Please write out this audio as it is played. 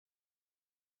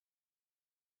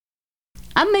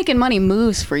I'm making money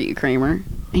moves for you, Kramer.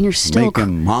 And you're still...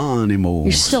 Making money moves.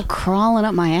 You're still crawling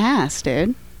up my ass,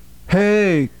 dude.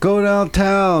 Hey, go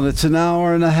downtown. It's an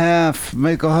hour and a half.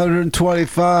 Make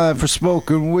 $125 for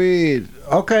smoking weed.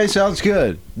 Okay, sounds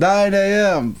good. 9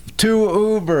 a.m. 2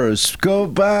 Ubers. Go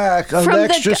back. An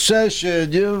extra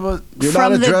session. You're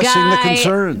not addressing the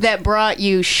concerns. That brought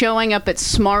you showing up at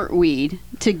Smartweed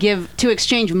to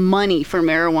exchange money for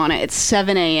marijuana at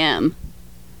 7 a.m.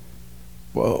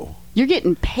 Whoa. You're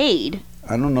getting paid.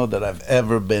 I don't know that I've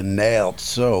ever been nailed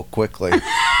so quickly.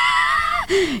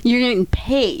 You're getting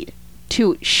paid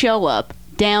to show up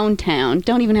downtown.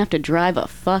 Don't even have to drive a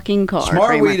fucking car.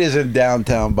 Smartweed isn't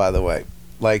downtown, by the way.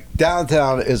 Like,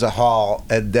 downtown is a hall,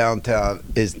 and downtown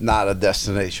is not a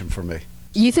destination for me.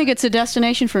 You think it's a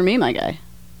destination for me, my guy?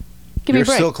 Give me a break.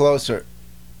 You're still closer.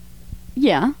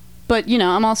 Yeah, but, you know,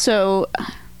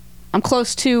 I'm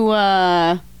close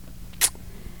to,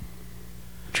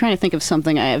 trying to think of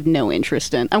something I have no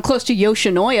interest in. I'm close to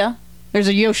Yoshinoya. There's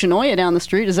a Yoshinoya down the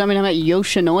street. Does that mean I'm at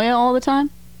Yoshinoya all the time?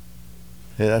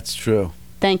 Yeah, that's true.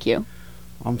 Thank you.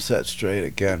 I'm set straight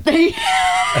again.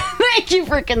 Thank you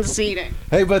for conceding.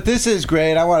 Hey, but this is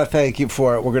great. I want to thank you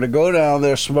for it. We're going to go down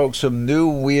there, smoke some new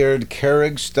weird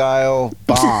Keurig-style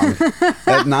bong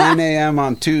at 9 a.m.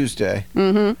 on Tuesday.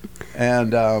 Mm-hmm.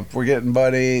 And we're getting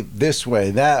money this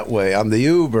way, that way, on the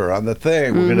Uber, on the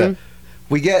thing.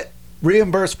 We get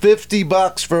reimbursed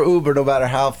 $50 for Uber no matter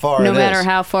how far it is. No matter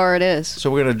how far it is.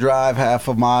 So we're going to drive half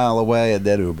a mile away and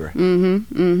then Uber.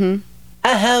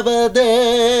 How about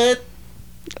that?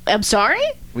 I'm sorry?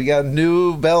 We got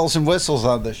new bells and whistles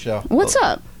on this show. What's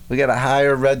up? We got a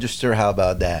higher register. How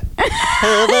about that?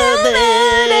 How about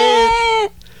that?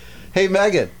 Hey,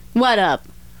 Megan. What up?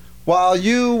 While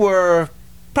you were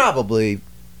probably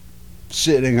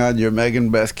sitting on your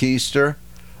Megan Beth Keister,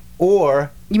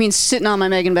 or... You mean sitting on my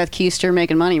Megan Beth Keister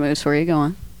making money moves for you? Go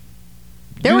on.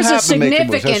 There was a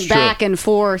significant back and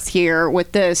forth here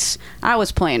with this. I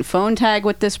was playing phone tag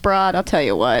with this broad. I'll tell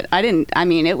you what.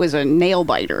 It was a nail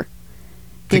biter.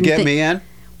 To get me in?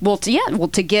 Well,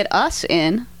 to get us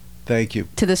in. Thank you.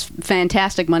 To this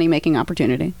fantastic money-making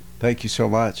opportunity. Thank you so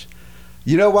much.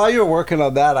 You know, while you were working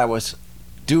on that, I was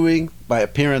doing my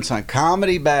appearance on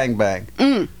Comedy Bang Bang,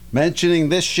 mentioning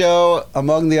this show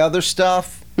among the other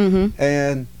stuff,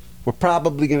 and we're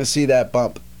probably going to see that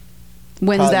bump.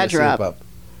 When's that drop?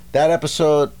 That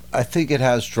episode, I think it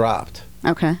has dropped.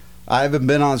 Okay. I haven't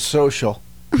been on social.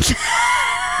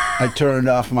 I turned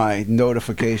off my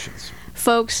notifications.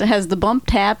 Folks, has the bump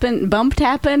happened?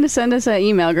 Send us an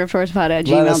email,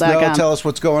 griptorspod@gmail.com. Let us know. Tell us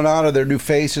what's going on. Are there new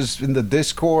faces in the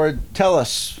Discord? Tell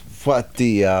us what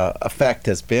the effect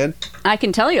has been. I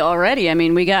can tell you already. I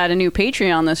mean, we got a new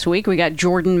Patreon this week. We got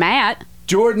Jordan Matt.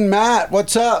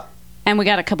 What's up? And we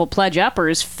got a couple pledge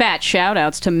uppers. Fat shout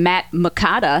outs to Matt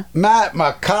Makata.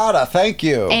 Thank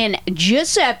you. And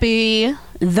Giuseppe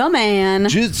the Man.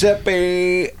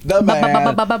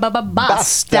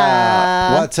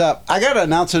 Basta. What's up? I got to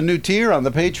announce a new tier on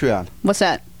the Patreon. What's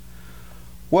that?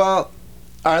 Well,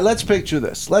 all right, let's picture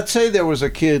this. Let's say there was a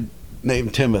kid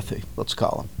named Timothy, let's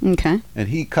call him. Okay. And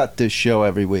he cut this show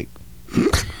every week.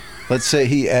 Let's say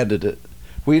he edited it.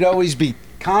 We'd always be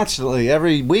constantly,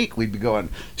 every week, we'd be going,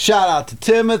 shout out to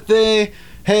Timothy.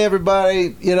 Hey,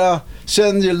 everybody,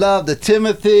 send your love to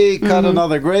Timothy. Cut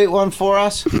another great one for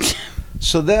us.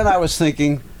 So then I was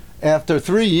thinking, after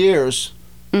 3 years,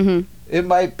 it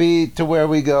might be to where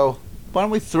we go, why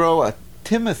don't we throw a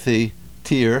Timothy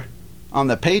tier on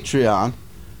the Patreon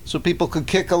so people could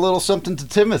kick a little something to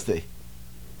Timothy?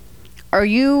 Are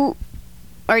you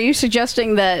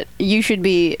suggesting that you should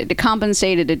be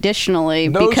compensated additionally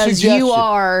because you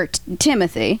are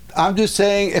Timothy? I'm just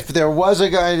saying, if there was a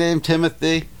guy named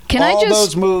Timothy,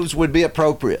 those moves would be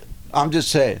appropriate. I'm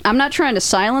just saying. I'm not trying to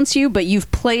silence you, but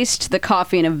you've placed the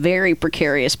coffee in a very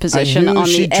precarious position on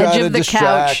the edge of the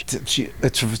couch.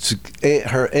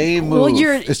 Her aim move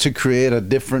is to create a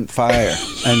different fire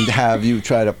and have you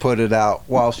try to put it out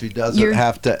while she doesn't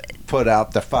have to put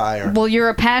out the fire. Well, you're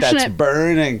a passionate... That's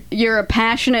burning. You're a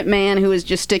passionate man who is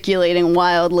gesticulating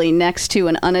wildly next to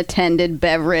an unattended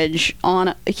beverage on...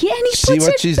 and he puts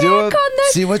it back on the...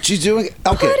 See what she's doing?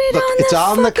 Okay, look, it's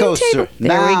on the coaster.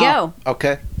 There we go.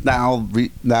 Okay. Now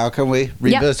can we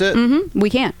revisit? Yep. We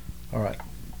can. All right.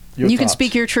 You can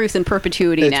speak your truth in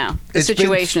perpetuity now. The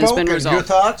situation has been resolved. Your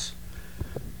thoughts?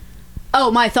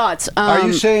 Oh, my thoughts. Are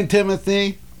you saying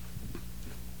Timothy's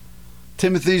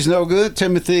no good?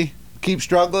 Timothy, keep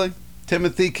struggling?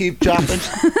 Timothy, keep chopping?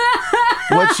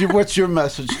 What's your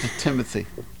message to Timothy?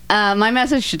 My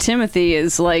message to Timothy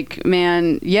is like,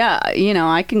 man, yeah,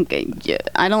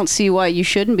 I don't see why you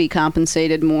shouldn't be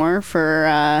compensated more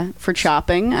for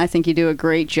chopping. I think you do a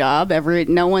great job.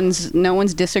 No one's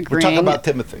disagreeing. We're talking about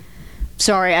Timothy.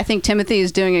 Sorry, I think Timothy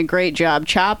is doing a great job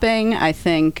chopping. I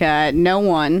think no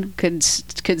one could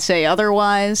say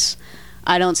otherwise.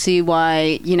 I don't see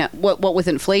why, what with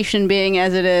inflation being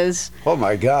as it is. Oh,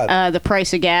 my God. The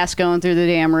price of gas going through the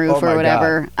damn roof or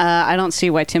whatever. I don't see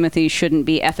why Timothy shouldn't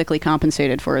be ethically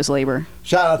compensated for his labor.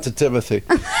 Shout out to Timothy.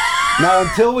 Now,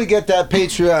 until we get that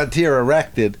Patreon tier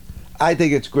erected, I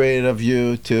think it's great of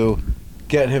you to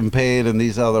get him paid in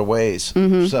these other ways.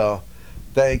 Mm-hmm. So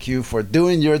thank you for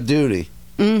doing your duty.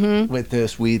 Mm-hmm. With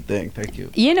this weed thing. Thank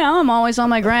you. I'm always on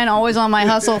my grind, always on my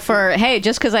hustle for, hey,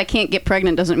 just because I can't get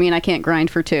pregnant doesn't mean I can't grind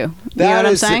for two. You know what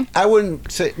I'm saying? I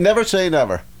wouldn't say, never say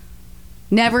never.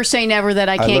 Never say never that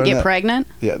I can't get pregnant?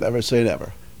 Yeah, never say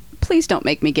never. Please don't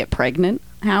make me get pregnant,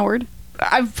 Howard.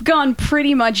 I've gone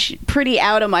pretty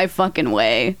out of my fucking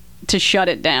way to shut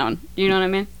it down. You know what I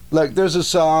mean? Look, there's a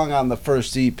song on the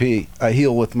first EP, I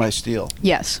Heal With My Steel.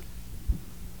 Yes.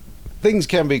 Things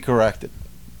can be corrected.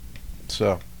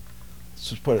 So, let's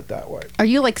just put it that way. Are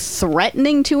you,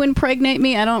 threatening to impregnate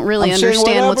me? I don't really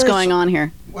understand what's going on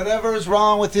here. Whatever is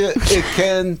wrong with you, it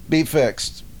can be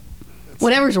fixed.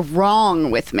 Whatever's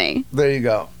wrong with me. There you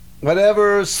go.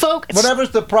 Whatever's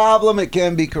the problem, it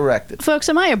can be corrected. Folks,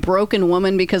 am I a broken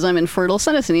woman because I'm infertile?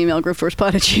 Send us an email,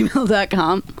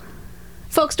 griftforcepod@gmail.com.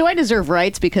 Folks, do I deserve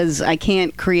rights because I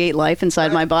can't create life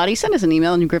inside my body? Send us an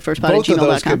email, griftforcepod@gmail.com. Both of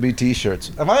those could be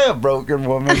T-shirts. Am I a broken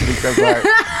woman because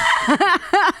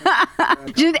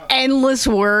just endless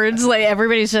words.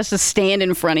 Everybody's just to stand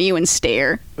in front of you and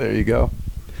stare. There you go.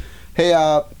 Hey,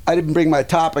 I didn't bring my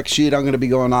topic sheet. I'm going to be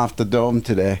going off the dome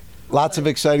today. Lots of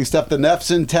exciting stuff. The Neff's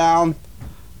in town.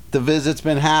 The visit's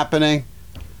been happening.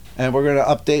 And we're going to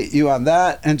update you on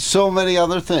that and so many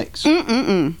other things.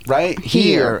 Right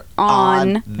here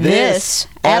on this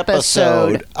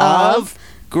episode of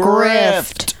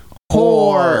Grift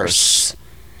Horse.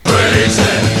 Crazy,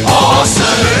 awesome.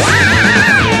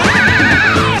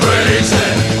 Crazy,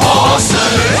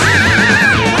 awesome.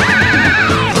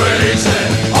 Crazy,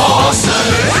 awesome.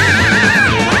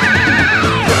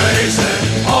 Crazy,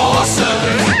 awesome.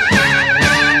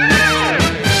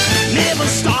 Never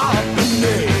stop and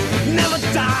they never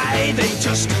die. They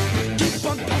just keep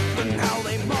on popping how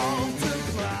they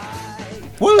multiply.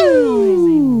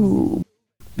 Woo!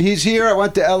 He's here. I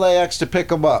went to LAX to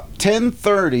pick him up.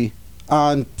 10:30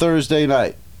 on Thursday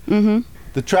night. Mm-hmm.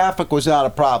 The traffic was not a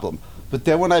problem. But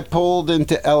then when I pulled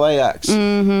into LAX,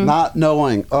 not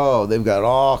knowing, they've got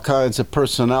all kinds of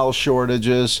personnel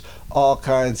shortages, all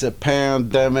kinds of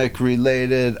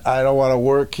pandemic-related, I don't want to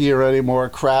work here anymore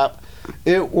crap.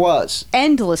 It was.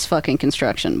 Endless fucking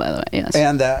construction, by the way, yes.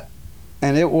 And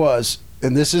it was,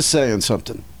 and this is saying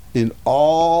something, in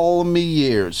all me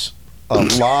years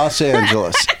of Los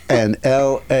Angeles and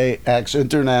LAX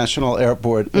International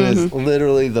Airport, it is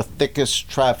literally the thickest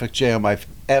traffic jam I've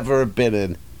ever been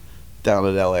in down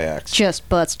at LAX. Just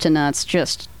butts to nuts,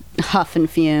 just huffing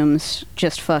fumes,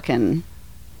 just fucking...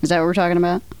 Is that what we're talking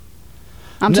about?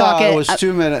 No, it was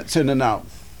 2 minutes in and out.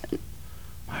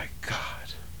 My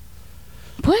God.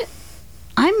 What?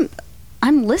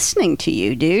 I'm listening to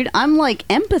you, dude. I'm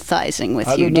empathizing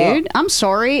with you, dude. I'm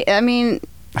sorry. I mean...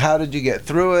 How did you get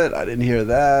through it? I didn't hear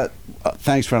that.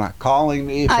 Thanks for not calling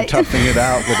me, for toughing it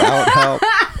out without help.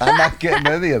 I'm not getting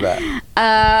any of that.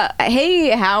 Hey,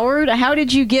 Howard, how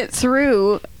did you get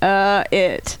through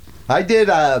it? I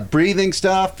did breathing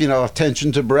stuff,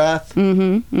 attention to breath.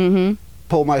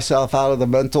 Pull myself out of the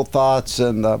mental thoughts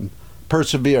and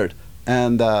persevered.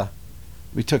 And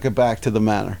we took it back to the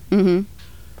manor.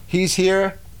 He's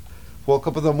here. Woke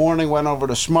up in the morning, went over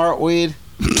to Smartweed.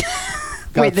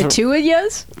 Wait, the two of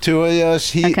yous? Two of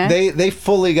yous. They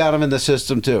fully got him in the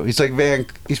system too. He's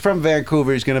he's from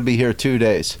Vancouver. He's going to be here 2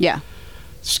 days. Yeah.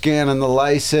 Scanning the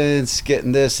license,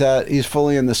 getting this, that. He's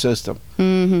fully in the system.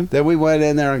 Then we went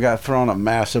in there and got thrown a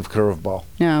massive curveball.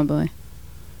 Oh boy.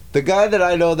 The guy that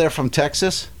I know there from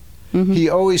Texas, he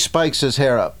always spikes his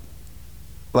hair up,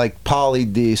 like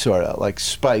Pauly D, sort of,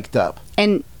 spiked up.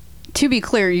 And to be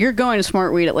clear, you're going to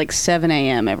Smartweed at 7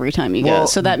 a.m. every time you go.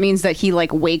 So that means that he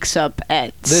wakes up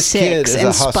at 6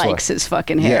 and spikes his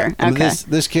fucking hair. Yeah, okay.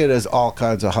 This kid has all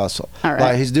kinds of hustle. All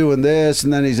right. He's doing this,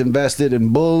 and then he's invested in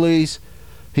bullies.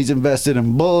 He's invested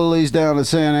in bullies down in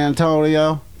San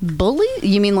Antonio. Bully?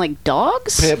 You mean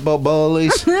dogs? Pit bull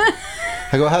bullies.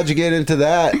 I go, how'd you get into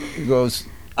that? He goes,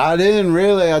 I didn't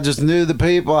really. I just knew the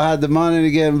people. I had the money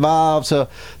to get involved, so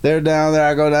they're down there.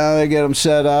 I go down there, get them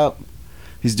set up.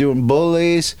 He's doing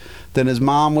bullies. Then his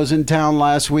mom was in town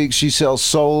last week. She sells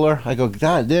solar. I go,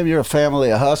 God damn, you're a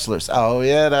family of hustlers. Oh,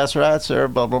 yeah, that's right, sir.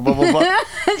 Blah, blah, blah, blah, blah.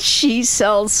 She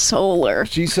sells solar.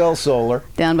 She sells solar.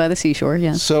 Down by the seashore,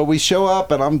 yeah. So we show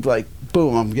up, and I'm like,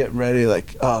 boom, I'm getting ready.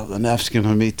 Like, oh, the Neff's going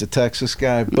to meet the Texas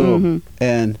guy. Boom. Mm-hmm.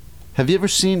 And have you ever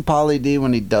seen Pauly D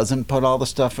when he doesn't put all the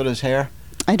stuff in his hair?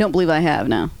 I don't believe I have,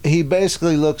 no. He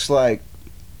basically looks like,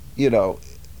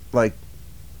 like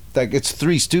it's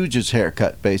Three Stooges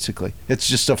haircut, basically. It's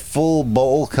just a full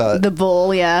bowl cut. The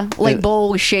bowl, yeah. Like bowl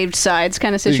with shaved sides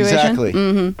kind of situation. Exactly.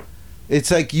 Mm-hmm.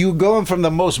 It's like you going from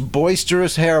the most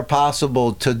boisterous hair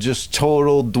possible to just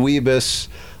total dweebus,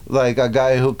 like a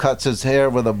guy who cuts his hair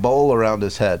with a bowl around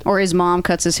his head. Or his mom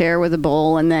cuts his hair with a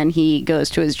bowl, and then he goes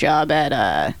to his job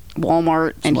at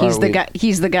Walmart, and Smartweed.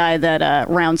 he's the guy that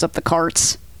rounds up the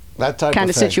carts. That type kind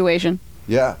of of situation.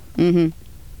 Yeah. Mm-hmm.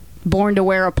 Born to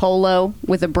wear a polo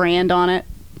with a brand on it.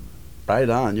 Right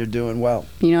on. You're doing well.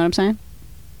 You know what I'm saying?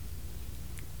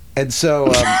 And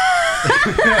so...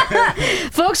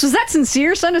 Folks, was that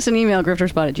sincere? Send us an email,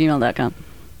 grifterspot@gmail.com.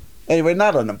 Anyway,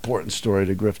 not an important story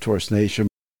to Grift Horse Nation.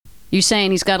 You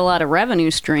saying he's got a lot of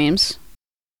revenue streams.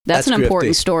 That's an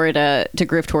important story to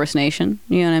Grift Horse Nation.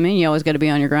 You know what I mean? You always got to be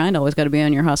on your grind. Always got to be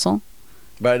on your hustle.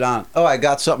 Right on. Oh, I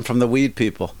got something from the weed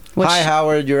people. Hi,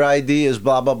 Howard. Your ID is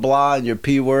blah, blah, blah, and your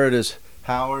P word is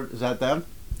Howard. Is that them?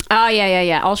 Oh,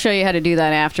 yeah. I'll show you how to do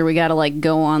that after. We got to,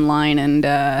 go online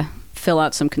and fill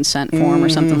out some consent form or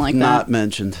something like that. Not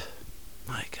mentioned.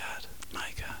 My God.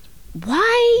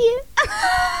 Why?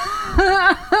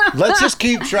 Let's just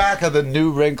keep track of the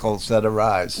new wrinkles that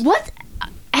arise. What?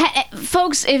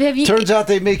 Folks, have you... Turns out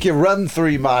they make you run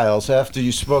 3 miles after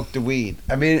you smoke the weed.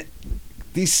 I mean,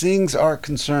 these things are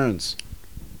concerns.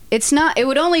 It's not... It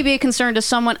would only be a concern to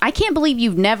someone... I can't believe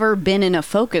you've never been in a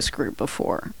focus group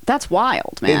before. That's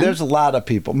wild, man. Hey, there's a lot of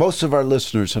people. Most of our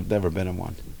listeners have never been in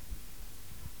one.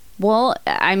 Well,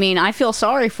 I mean, I feel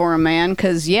sorry for him, man,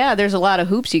 because, yeah, there's a lot of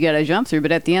hoops you got to jump through,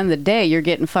 but at the end of the day, you're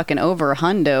getting fucking over a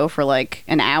hundo for,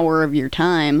 an hour of your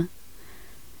time.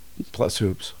 Plus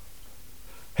hoops.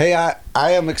 Hey, I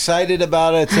am excited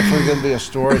about it. It's definitely going to be a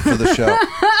story for the show.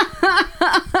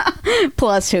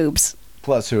 Plus hoops.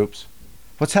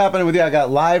 What's happening with you? I got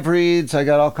live reads. I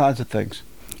got all kinds of things.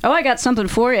 Oh, I got something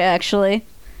for you, actually.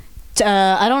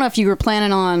 I don't know if you were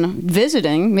planning on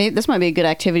visiting. Maybe this might be a good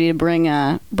activity to bring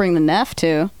the Neff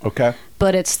to. Okay.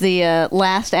 But it's the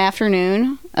last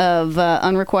afternoon of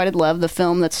Unrequited Love, the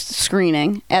film that's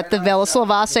screening at the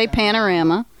Velislavase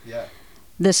Panorama. Yeah.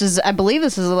 I believe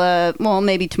this is,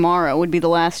 maybe tomorrow would be the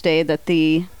last day that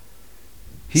the...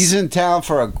 He's in town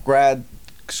for a grad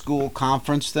school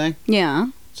conference thing. Yeah.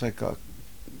 It's like a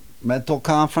mental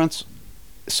conference.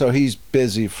 So he's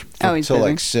busy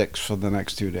till 6 for the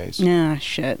next 2 days. Yeah,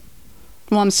 shit.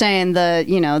 Well, I'm saying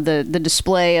the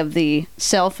display of the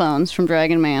cell phones from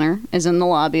Dragon Manor is in the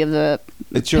lobby of the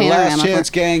It's your Panorama. last chance,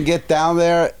 gang. Get down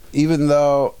there, even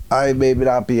though I may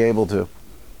not be able to.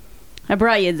 I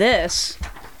brought you this.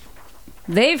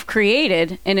 They've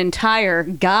created an entire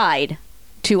guide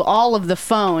to all of the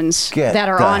phones that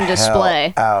are on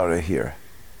display. Out of here.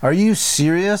 Are you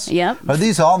serious? Yep. Are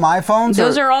these all my phones?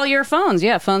 Those are all your phones.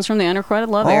 Yeah, phones from the Unrequited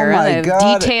Love era. My they have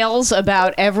God. details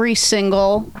about every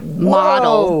single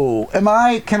model. Can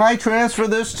I transfer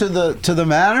this to the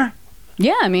Manor?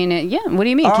 Yeah, I mean, yeah. What do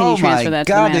you mean? Can you transfer that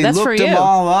to the Manor? That's for you. They looked them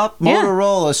all up.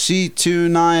 Motorola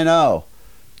C290,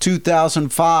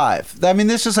 2005. I mean,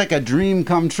 this is like a dream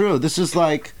come true. This is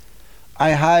like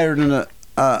I hired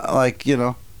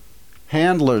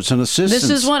handlers and assistants.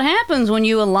 This is what happens when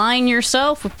you align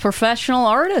yourself with professional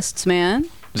artists, man.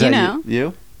 Is that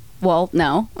you? Well,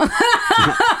 no.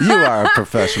 You are a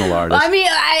professional artist. I mean,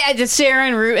 I just Sarah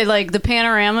and Root, the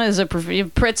Panorama is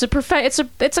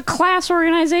it's a class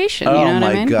organization. You know what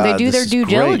I mean? God, they do their due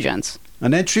diligence.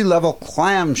 An entry-level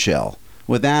clamshell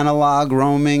with analog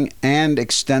roaming and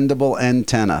extendable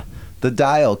antenna. The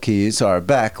dial keys are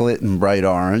backlit in bright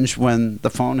orange when the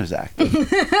phone is active.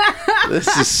 This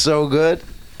is so good.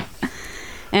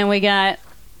 And we got...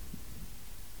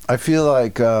 I feel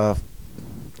like, I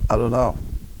don't know.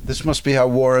 This must be how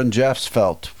Warren Jeffs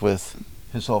felt with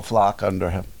his whole flock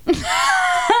under him.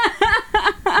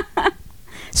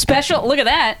 Special, look at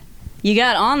that. You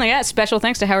got on there. Special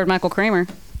thanks to Howard Michael Kramer.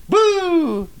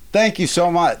 Woo! Thank you so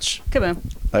much. Kaboom.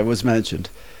 That was mentioned.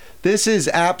 This is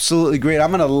absolutely great.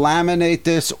 I'm going to laminate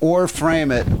this or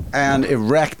frame it and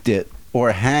erect it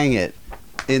or hang it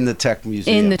in the Tech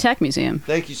Museum. In the Tech Museum.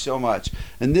 Thank you so much.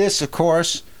 And this, of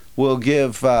course, will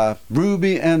give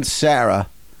Ruby and Sarah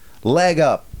leg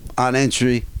up on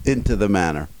entry into the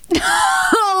Manor.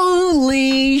 Oh,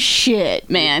 Holy shit,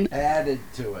 man. Added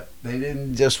to it. They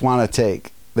didn't just want to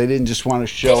take. They didn't just want to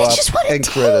show up and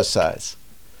criticize.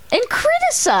 And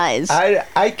criticize.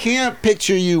 I can't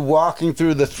picture you walking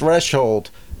through the threshold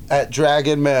at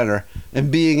Dragon Manor and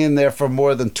being in there for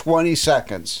more than 20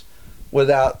 seconds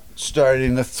without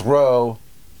starting to throw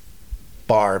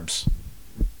barbs.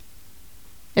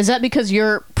 Is that because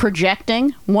you're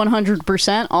projecting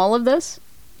 100% all of this?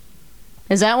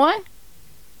 Is that why?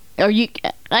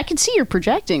 I can see you're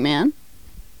projecting, man.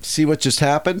 See what just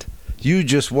happened? You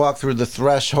just walked through the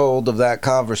threshold of that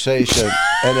conversation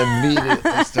and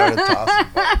immediately started tossing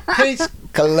barbs. Case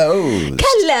closed.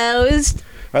 Closed.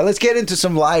 All right, let's get into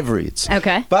some live reads.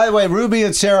 Okay. By the way, Ruby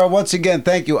and Sarah, once again,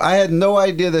 thank you. I had no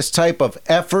idea this type of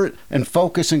effort and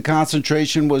focus and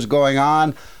concentration was going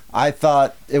on. I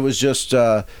thought it was just,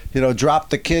 drop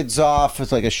the kids off.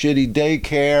 It's like a shitty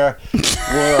daycare.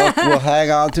 We'll hang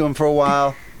on to them for a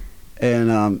while.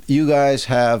 And you guys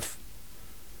have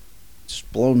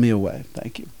just blown me away.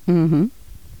 Thank you. Mm-hmm.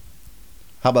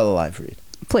 How about a live read?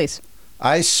 Please.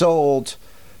 I sold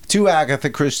 2 Agatha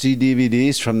Christie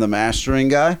DVDs from the mastering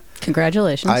guy.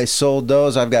 Congratulations. I sold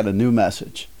those. I've got a new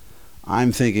message.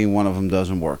 I'm thinking one of them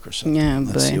doesn't work or something. Yeah,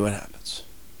 Let's see what happens.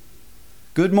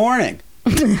 Good morning.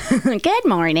 Good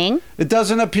morning. It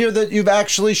doesn't appear that you've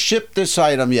actually shipped this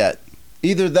item yet.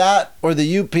 Either that or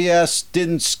the UPS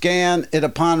didn't scan it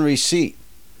upon receipt.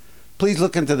 Please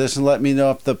look into this and let me know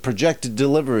if the projected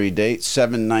delivery date,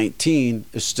 7/19,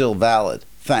 is still valid.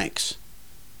 Thanks.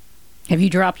 Have you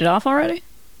dropped it off already?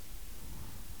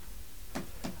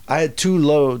 I had 2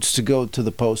 loads to go to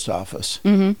the post office.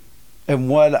 Mm-hmm. And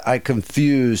one I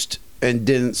confused and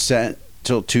didn't send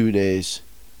till 2 days.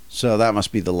 So that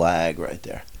must be the lag right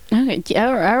there. Okay,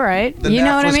 all right. The you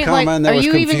know what I mean? Like, are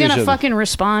you even gonna fucking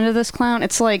respond to this clown?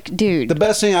 It's like, dude. The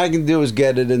best thing I can do is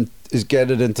get it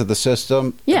into the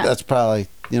system. Yeah. That's probably,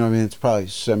 it's probably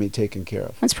semi-taken care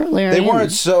of. That's probably They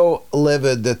weren't so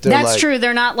livid that they're That's true.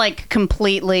 They're not like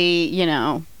completely,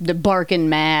 the barking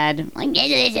mad. Like,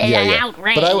 this is an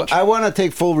outrage. But I want to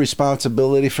take full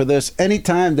responsibility for this.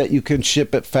 Anytime that you can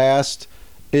ship it fast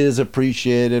is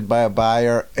appreciated by a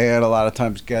buyer, and a lot of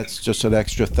times gets just an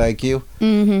extra thank you.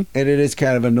 Mm-hmm. And it is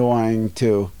kind of annoying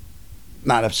to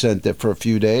not have sent it for a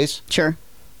few days. Sure.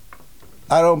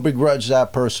 I don't begrudge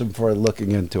that person for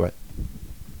looking into it.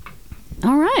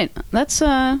 All right, that's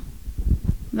that's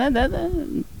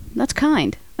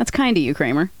kind. That's kind of you,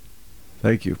 Kramer.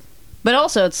 Thank you. But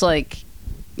also, it's like,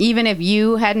 even if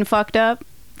you hadn't fucked up,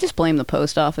 just blame the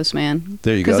post office, man.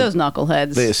 There you go. Because those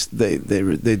knuckleheads,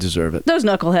 they deserve it. Those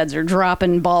knuckleheads are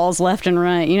dropping balls left and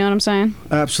right. You know what I'm saying?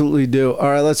 Absolutely do.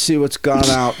 All right, let's see what's gone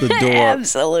out the door.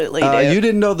 Absolutely do. You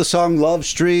didn't know the song Love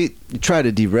Street? You tried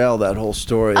to derail that whole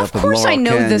story. Of course I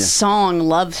know the song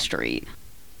Love Street.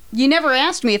 You never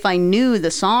asked me if I knew the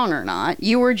song or not.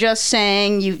 You were just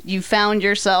saying you found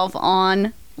yourself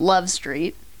on Love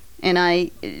Street. And I,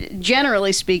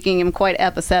 generally speaking, am quite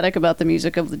apathetic about the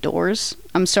music of the Doors.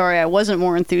 I'm sorry I wasn't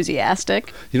more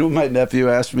enthusiastic. You know what my nephew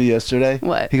asked me yesterday?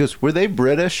 What? He goes, were they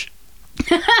British?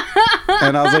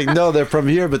 And I was like, no, they're from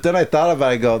here. But then I thought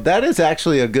about it, I go, that is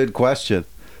actually a good question.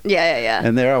 Yeah.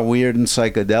 And they're weird and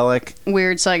psychedelic.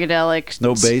 Weird psychedelic.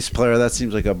 No bass player. That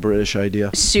seems like a British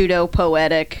idea.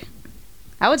 Pseudo-poetic.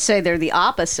 I would say they're the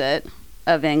opposite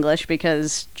of English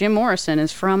because Jim Morrison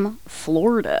is from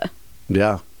Florida.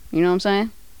 Yeah. You know what I'm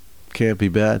saying? Can't be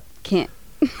bad. Can't.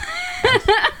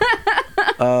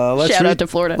 Shout out to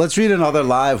Florida. Let's read another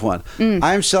live one.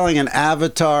 I'm selling an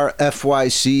Avatar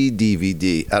FYC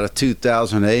DVD out of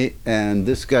 2008, and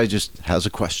this guy just has a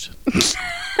question.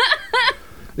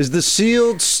 Is this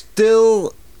sealed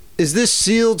still,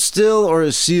 or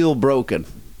is seal broken?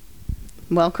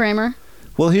 Well, Kramer?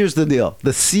 Well, here's the deal.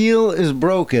 The seal is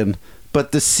broken,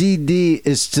 but the CD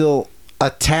is still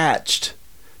attached.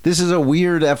 This is a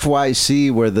weird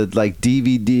FYC where the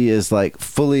DVD is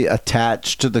fully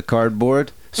attached to the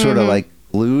cardboard, sort of like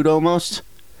glued almost.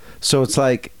 So it's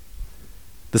like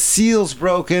the seal's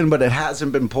broken, but it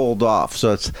hasn't been pulled off.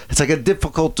 So it's like a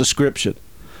difficult description.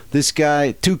 This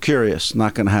guy, too curious,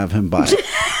 not going to have him buy it.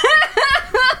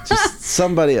 Just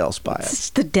somebody else buy it.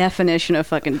 It's the definition of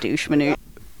fucking douche maneuver.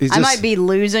 I might be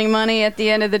losing money at the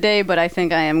end of the day, but I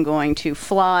think I am going to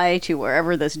fly to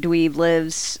wherever this dweeb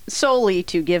lives solely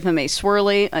to give him a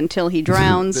swirly until he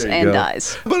drowns and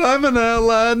dies. But I'm an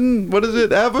Aladdin,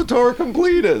 Avatar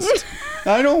completist.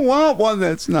 I don't want one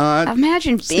that's not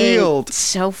Imagine sealed. Being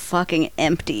so fucking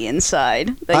empty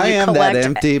inside that I you am collect that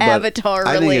empty, but Avatar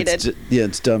related. I think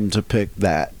it's dumb to pick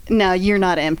that. No, you're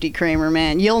not empty, Kramer,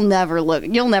 man. You'll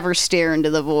never stare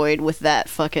into the void with that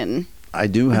fucking... I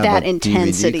do have that a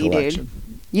intensity, DVD collection.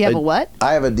 dude. You have a what?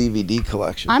 I have a DVD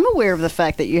collection. I'm aware of the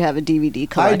fact that you have a DVD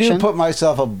collection. I do put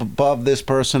myself above this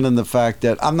person in the fact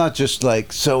that I'm not just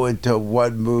like so into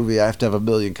one movie. I have to have 1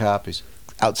 million copies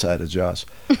outside of Jaws.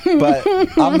 But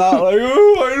I'm not like,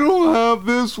 oh, I don't have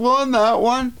this one, that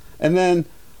one. And then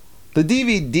the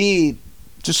DVD,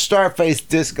 just Starface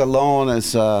disc alone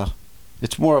is,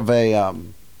 it's more of a,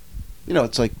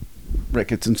 it's like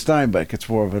Ricketts and Steinbeck. It's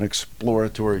more of an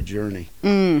exploratory journey.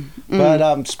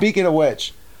 But speaking of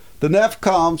which, the Neff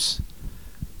comes,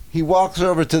 he walks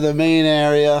over to the main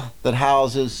area that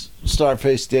houses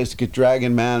Starface Disc at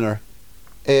Dragon Manor,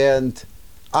 and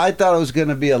I thought it was going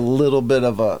to be a little bit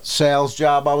of a sales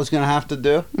job I was going to have to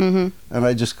do. And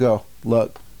I just go,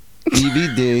 look,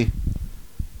 DVD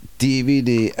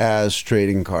as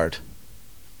trading card.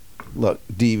 Look,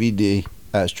 DVD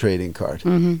as trading card.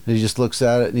 And he just looks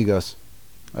at it and he goes,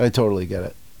 I totally get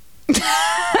it.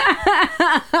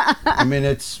 I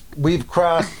mean, we've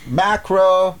crossed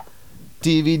macro,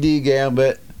 DVD,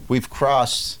 Gambit. We've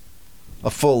crossed a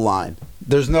full line.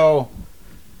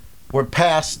 We're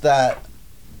past that,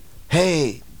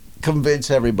 hey, convince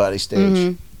everybody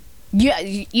stage. Yeah,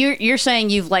 you're saying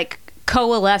you've like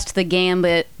coalesced the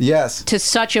Gambit to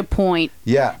such a point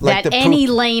like that any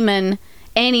layman,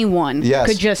 anyone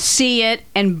could just see it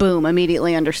and boom,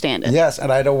 immediately understand it. Yes,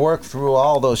 and I had to work through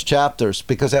all those chapters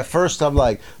because at first I'm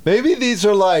like, maybe these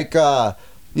are like,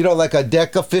 like a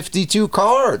deck of 52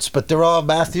 cards, but they're all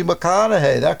Matthew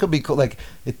McConaughey. That could be cool. Like,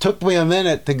 it took me a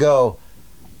minute to go,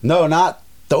 no, not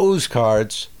those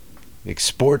cards, like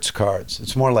sports cards.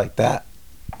 It's more like that.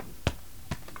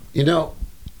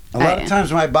 A lot of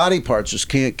times my body parts just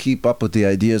can't keep up with the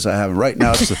ideas I have. Right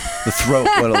now it's the throat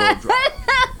went a little dry.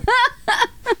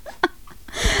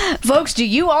 Folks, do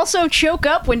you also choke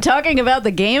up when talking about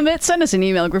the Gambit? Send us an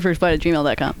email,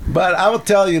 grifferspot@gmail.com. But I will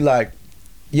tell you,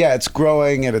 it's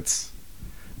growing and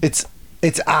it's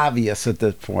obvious at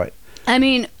this point. I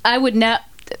mean, I would not.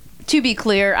 To be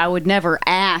clear, I would never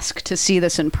ask to see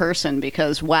this in person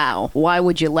because, wow, why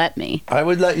would you let me? I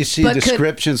would let you see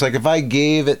descriptions. Like if I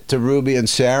gave it to Ruby and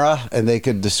Sarah and they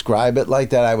could describe it like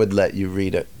that, I would let you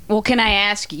read it. Well, can I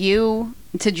ask you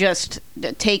to just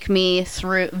take me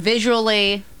through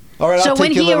visually? All right, so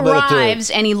when he arrives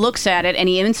and he looks at it and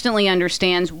he instantly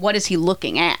understands, what is he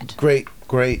looking at? Great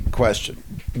question.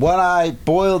 What I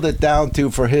boiled it down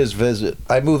to for his visit,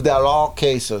 I moved out all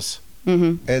cases.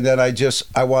 And then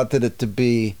I wanted it to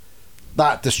be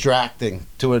not distracting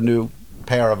to a new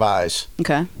pair of eyes.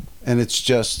 Okay. And it's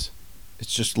just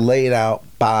laid out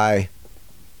by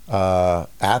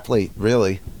athlete,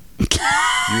 really. You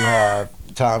have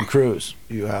Tom Cruise.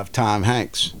 You have Tom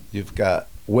Hanks. You've got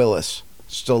Willis,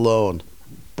 Stallone,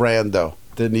 Brando,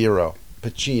 De Niro,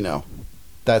 Pacino.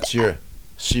 That's your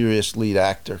serious lead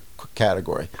actor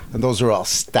category. And those are all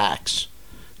stacks,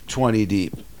 20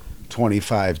 deep.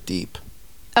 25 deep.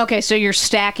 Okay, so you're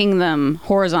stacking them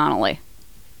horizontally.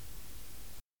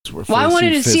 Well, I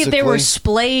wanted to see if they were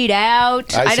splayed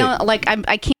out. I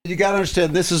can't. You got to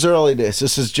understand, this is early days.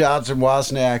 This is Johns and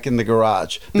Wozniak in the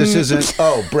garage. This isn't,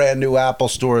 brand new Apple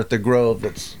store at the Grove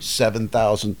that's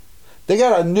 7,000. They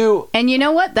got a new. And you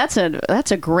know what? That's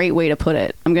a great way to put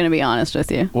it. I'm going to be honest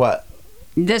with you. What?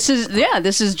 This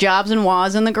is Jobs and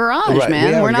Woz in the garage, right. man.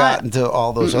 We haven't gotten to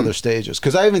all those other stages.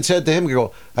 Because I even said to him,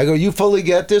 I go, you fully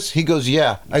get this? He goes,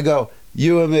 yeah. I go,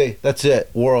 you and me, that's it,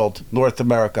 world, North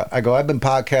America. I go, I've been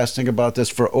podcasting about this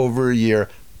for over a year.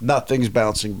 Nothing's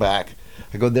bouncing back.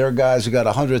 I go, there are guys who got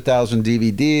 100,000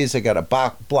 DVDs. They got a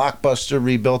Blockbuster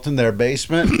rebuilt in their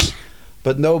basement.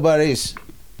 But nobody's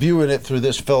viewing it through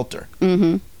this filter. I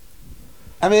mean,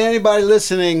 anybody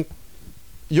listening,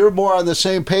 you're more on the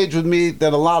same page with me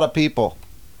than a lot of people.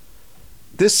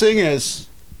 This thing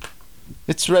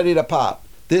it's ready to pop.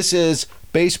 This is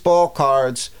baseball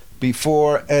cards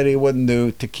before anyone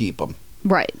knew to keep them.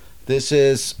 Right. This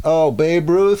is, Babe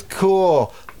Ruth,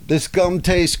 cool. This gum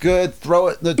tastes good, throw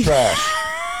it in the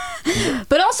trash.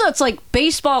 But also, it's like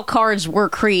baseball cards were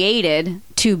created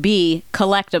to be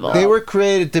collectible. They were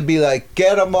created to be like,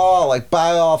 get them all, like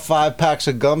buy all 5 packs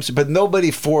of gums, but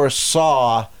nobody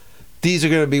foresaw these are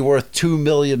going to be worth $2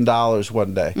 million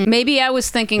one day. Maybe I was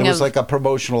thinking it was like a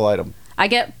promotional item. I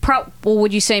get,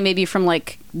 would you say maybe from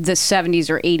like the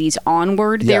 70s or 80s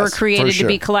onward, they were created to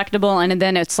be collectible, and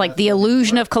then it's like the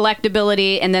illusion of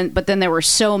collectability, but then there were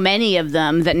so many of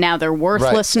them that now they're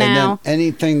worthless now. And then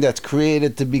anything that's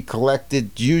created to be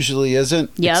collected usually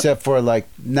isn't, except for like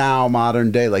now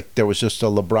modern day, like there was just a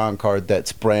LeBron card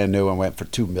that's brand new and went for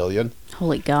 $2 million.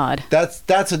 Holy God.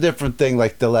 That's a different thing,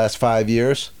 like the last 5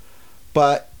 years.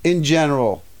 But in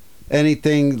general,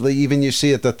 anything even you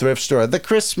see at the thrift store. The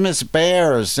Christmas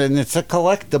bears, and it's a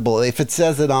collectible. If it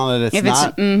says it on it, it's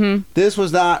not. Mm-hmm. This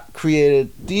was not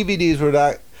created. DVDs were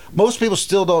not. Most people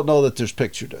still don't know that there's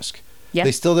picture disc. Yeah.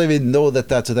 They still don't even know that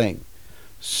that's a thing.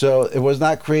 So it was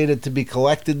not created to be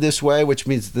collected this way, which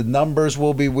means the numbers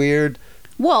will be weird.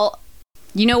 Well,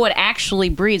 you know what actually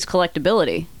breeds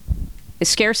collectability is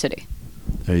scarcity.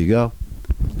 There you go.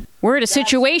 We're at a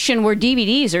situation where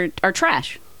DVDs are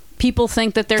trash. People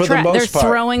think that they're trash. They're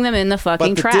throwing them in the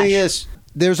fucking trash. But the thing is,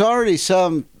 there's already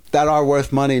some that are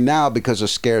worth money now because of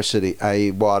scarcity,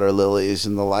 i.e. water lilies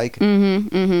and the like.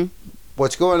 Mm-hmm, mm-hmm.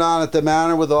 What's going on at the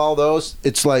Manor with all those?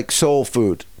 It's like soul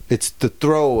food. It's the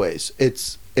throwaways.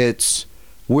 It's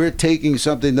we're taking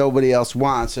something nobody else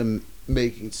wants and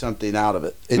making something out of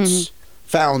it. It's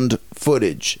found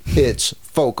footage. It's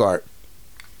folk art.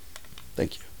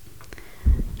 Thank you.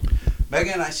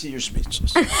 Megan, I see you're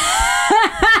speechless.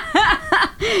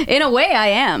 In a way, I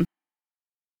am.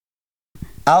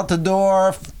 Out the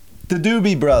door, the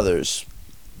Doobie Brothers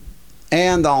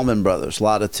and Allman Brothers. A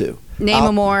lot of two. Name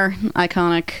a more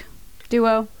iconic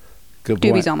duo. Good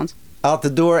point. Doobie's Almonds. Out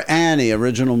the Door, Annie,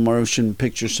 original motion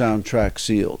picture soundtrack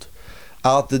sealed.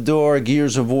 Out the Door,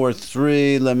 Gears of War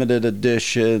 3, limited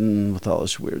edition, with all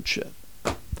this weird shit.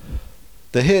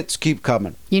 The hits keep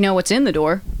coming. You know what's in the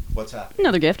door? What's that?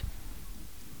 Another gift.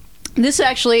 This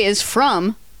actually is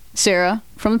from Sarah,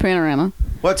 from the Panorama.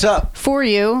 What's up? For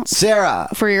you. Sarah.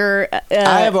 For your...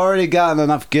 I have already gotten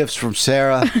enough gifts from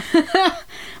Sarah.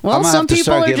 Well, some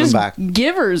people are just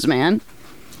givers, man.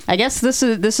 I guess this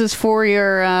is for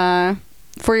your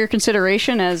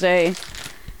consideration as a...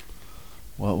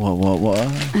 What?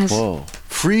 Whoa.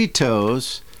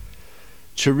 Fritos,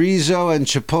 chorizo and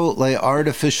chipotle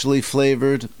artificially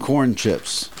flavored corn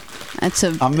chips.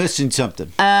 I'm missing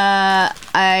something. There's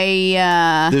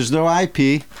no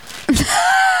IP.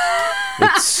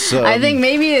 I think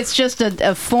maybe it's just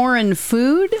a foreign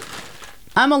food.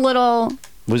 I'm a little...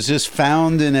 Was this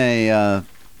found in a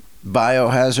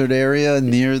biohazard area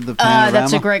near the Panorama?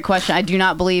 That's a great question. I do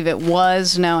not believe it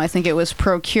was. No, I think it was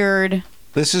procured.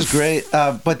 This is great.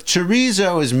 But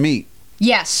chorizo is meat.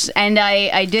 Yes, and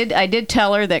I did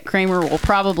tell her that Kramer will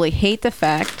probably hate the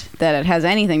fact that it has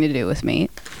anything to do with meat.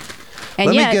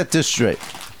 And Let me get this straight.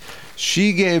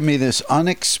 She gave me this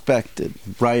unexpected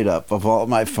write-up of all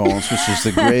my phones, which is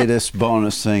the greatest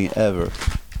bonus thing ever.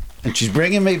 And she's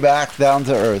bringing me back down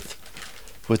to earth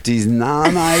with these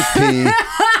non-IP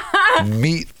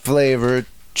meat-flavored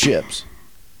chips.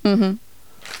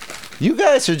 Mm-hmm. You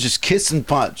guys are just kiss and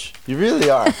punch. You really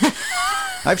are.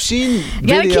 I've seen videos.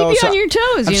 Gotta keep you on your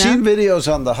toes, I've seen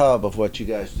videos on the hub of what you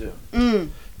guys do. Mm.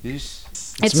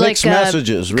 It's like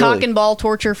messages, really. Cock and ball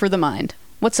torture for the mind.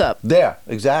 What's up? There,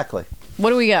 exactly. What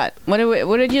do we got? What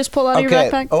did you just pull out of your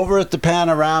backpack? Over at the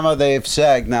Panorama, they've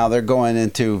said now they're going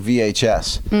into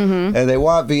VHS. Mm-hmm. And they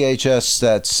want VHS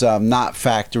that's not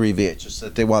factory VHS.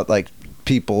 That they want like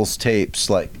people's tapes,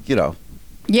 like,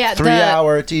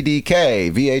 3-hour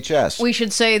TDK VHS. We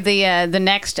should say the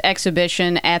next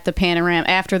exhibition at the Panorama,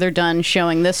 after they're done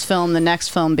showing this film, the next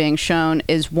film being shown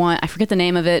is one, I forget the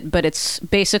name of it, but it's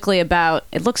basically about,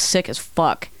 it looks sick as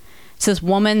fuck. It's this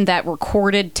woman that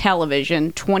recorded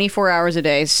television 24 hours a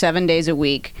day, 7 days a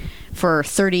week for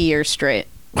 30 years straight.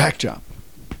 Whack job.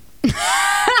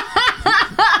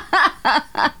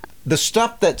 The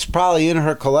stuff that's probably in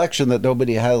her collection that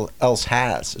nobody else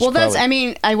has. Well,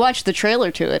 I watched the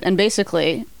trailer to it, and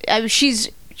basically,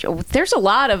 there's a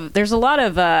lot of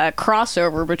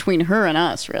crossover between her and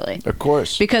us, really. Of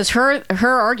course. Because her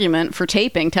argument for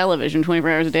taping television 24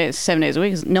 hours a day, 7 days a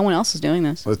week, is no one else is doing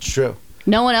this. That's true.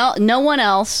 No one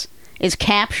else is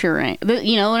capturing.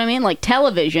 You know what I mean? Like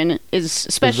television is,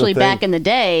 especially back in the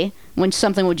day, when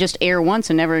something would just air once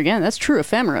and never again. That's true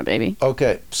ephemera, baby.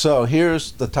 Okay, so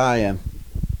here's the tie-in.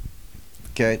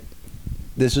 Okay,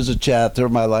 this is a chapter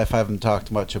of my life I haven't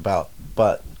talked much about,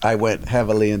 but I went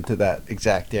heavily into that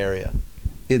exact area.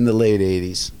 In the late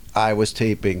 80s, I was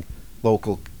taping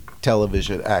local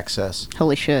television access.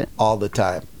 Holy shit. All the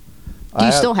time. Do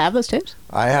you still have those tapes?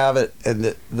 I have it,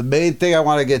 and the main thing I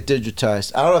want to get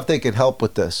digitized, I don't know if they can help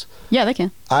with this. Yeah, they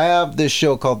can. I have this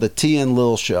show called The T and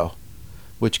Lil Show,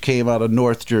 which came out of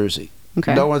North Jersey.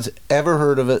 Okay. No one's ever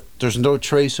heard of it. There's no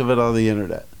trace of it on the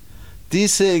internet.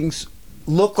 These things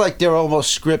look like they're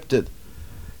almost scripted.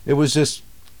 It was this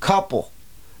couple,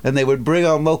 and they would bring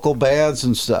on local bands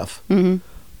and stuff. Mm-hmm.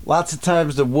 Lots of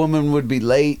times the woman would be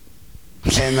late,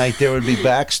 and like there would be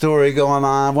backstory going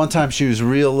on. One time she was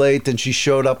real late, and she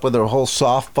showed up with her whole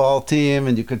softball team,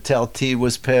 and you could tell T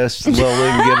was pissed. Lil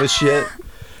didn't give a shit.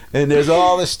 And there's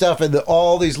all this stuff, and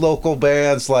all these local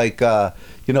bands like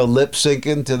lip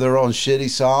syncing to their own shitty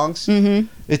songs. Mm-hmm.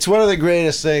 It's one of the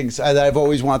greatest things that I've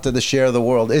always wanted to share the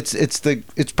world. It's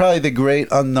probably the great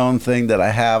unknown thing that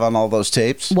I have on all those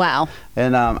tapes. Wow.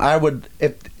 And I would,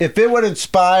 if it would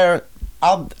inspire,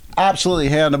 I'll absolutely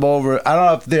hand them over. I don't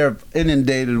know if they're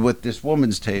inundated with this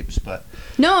woman's tapes, but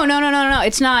no.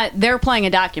 It's not. They're playing a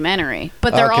documentary,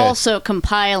 but they're also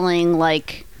compiling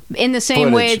in the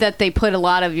same way that they put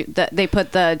they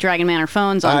put the Dragon Manor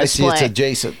phones on display. I see, it's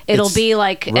adjacent. It'll be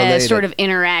a sort of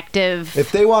interactive.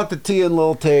 If they want the T and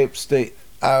Lil tapes, they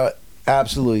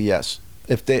absolutely yes.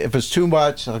 If it's too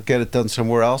much, I'll get it done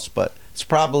somewhere else. But it's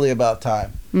probably about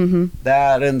time. Mm-hmm.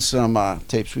 That and some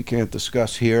tapes we can't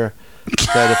discuss here.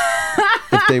 That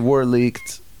if they were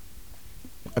leaked,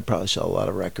 I'd probably sell a lot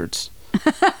of records.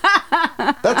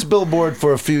 That's Billboard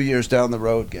for a few years down the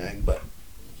road, gang. But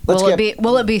will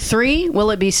it be 3? Will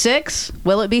it be 6?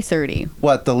 Will it be 30?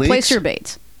 What, the leaks? Place your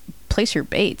baits. Place your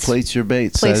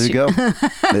baits. There you go.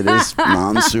 It is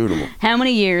non-suitable. How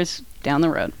many years down the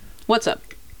road? What's up?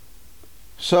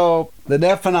 So the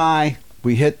Neff and I,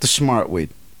 we hit the Smartweed.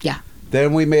 Yeah.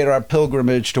 Then we made our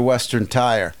pilgrimage to Western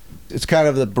Tire. It's kind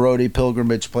of the Brody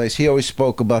pilgrimage place. He always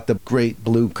spoke about the great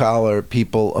blue-collar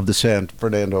people of the San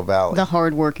Fernando Valley. The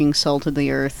hard-working salt of the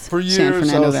earth. For years, San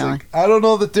Fernando Valley. I don't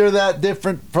know that they're that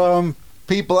different from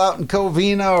people out in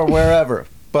Covina or wherever.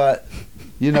 But,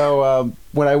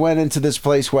 when I went into this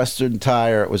place, Western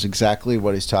Tire, it was exactly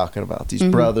what he's talking about. These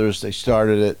brothers, they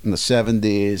started it in the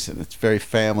 70s, and it's very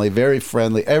family, very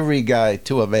friendly. Every guy,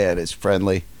 to a man, is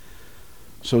friendly.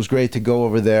 So it was great to go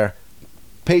over there,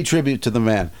 pay tribute to the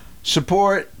man.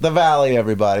 Support the Valley,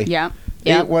 everybody. Yeah.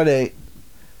 818.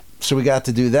 So we got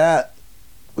to do that.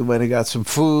 We went and got some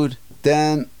food.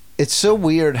 Then it's so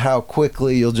weird how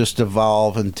quickly you'll just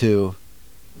evolve into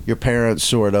your parents,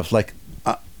 sort of. Like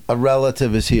a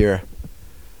relative is here.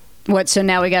 What, so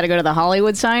now we got to go to the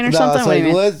Hollywood sign or something?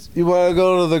 It's you want to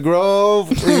go to the Grove?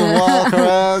 We can walk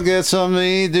around, get something to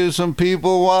eat, do some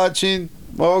people watching.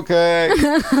 Okay.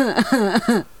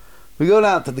 We go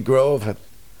down to the Grove, and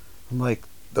I'm like,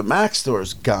 the Mac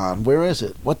store's gone. Where is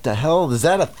it? What the hell? Is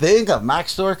that a thing? A Mac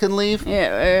store can leave?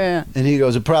 Yeah. And he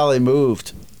goes, it probably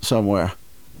moved somewhere.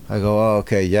 I go, oh,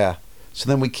 okay, yeah. So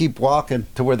then we keep walking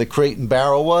to where the Crate and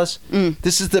Barrel was.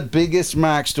 This is the biggest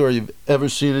Mac store you've ever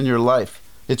seen in your life.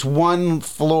 It's one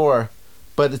floor,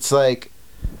 but it's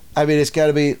it's got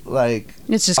to be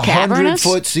it's just cavernous?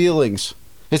 100-foot ceilings.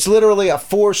 It's literally a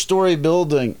 4-story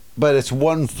building, but it's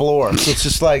one floor. So it's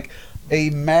just like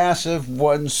a massive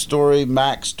 1-story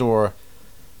Mac store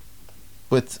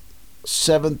with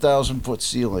 7,000-foot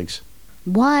ceilings.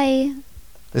 Why?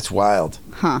 It's wild.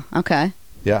 Huh, okay.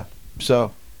 Yeah.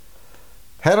 So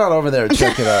head on over there and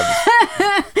check it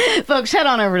out. Folks, head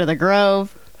on over to the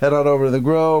Grove. Head on over to the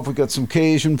Grove. We got some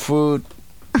Cajun food.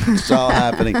 It's all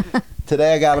happening.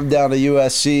 Today I got him down to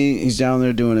USC. He's down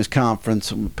there doing his conference.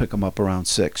 I'm going to pick him up around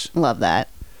 6. Love that.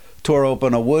 Tore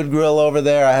open a wood grill over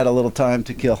there. I had a little time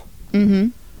to kill. Mm-hmm.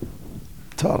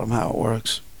 Taught him how it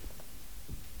works.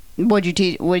 What'd you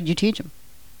teach him?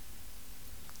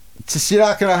 Just, you're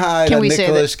not going to hide a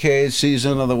Nicolas Cage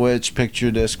Season of the Witch picture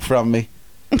disc from me.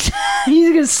 He's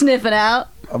going to sniff it out.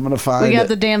 I'm going to find it. We got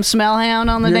the damn smell hound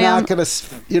on the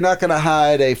You're not going to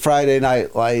hide a Friday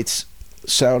Night Lights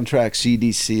soundtrack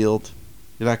CD sealed.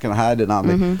 You're not going to hide it on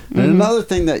me. And another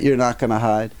thing that you're not going to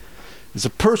hide is a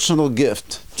personal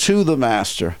gift to the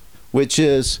master, which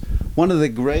is one of the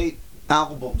great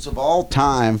albums of all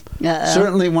time.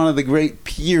 Certainly one of the great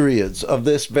periods of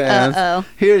this band.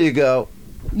 Here you go.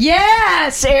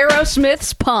 Yes!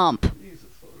 Aerosmith's Pump.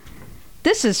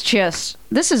 This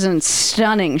is in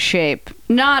stunning shape.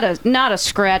 Not a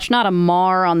scratch, not a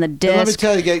mar on the disc. And let me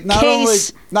tell you,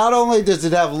 Gage, not only does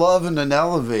it have Love in an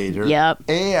Elevator,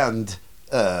 and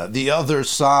The Other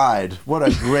Side. What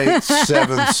a great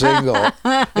 7th single.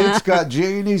 It's got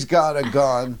Janie's Got a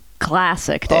Gun.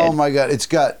 Classic, dude. Oh my God. It's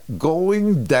got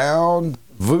Going Down,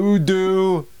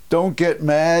 Voodoo, Don't Get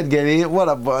Mad, Get It. What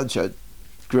a bunch of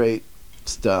great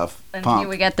stuff. And here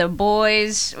we got the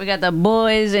boys. We got the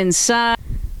boys inside.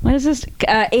 What is this?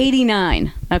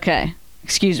 89. Okay.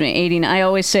 Excuse me, 89. I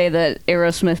always say that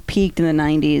Aerosmith peaked in the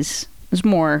 90s. It was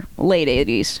more late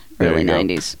 80s, early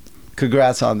 90s.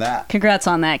 Congrats on that.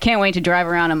 Can't wait to drive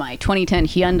around in my 2010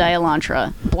 Hyundai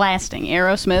Elantra, blasting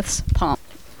Aerosmith's Pump.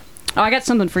 Oh, I got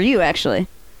something for you, actually.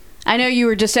 I know you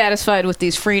were dissatisfied with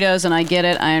these Fritos, and I get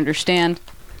it. I understand.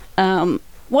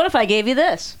 What if I gave you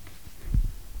this?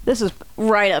 This is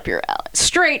right up your alley.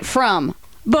 Straight from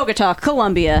Bogota,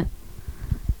 Colombia.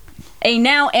 A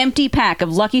now empty pack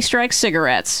of Lucky Strike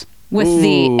cigarettes with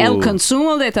the El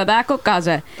Consumo de Tabaco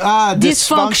causa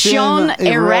dysfunction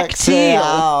erectile.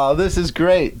 Oh, this is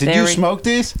great. Did you smoke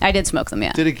these? I did smoke them,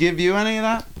 yeah. Did it give you any of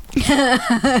that?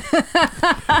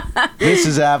 This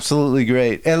is absolutely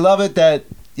great. I love it that,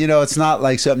 it's not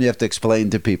like something you have to explain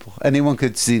to people. Anyone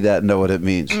could see that and know what it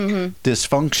means. Mm-hmm.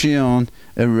 Dysfunction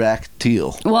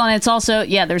erectile. Well, and it's also,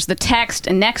 there's the text,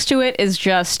 and next to it is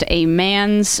just a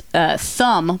man's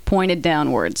thumb pointed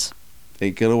downwards.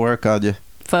 Ain't gonna work on you.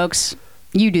 Folks,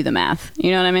 you do the math.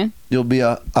 You know what I mean? You'll be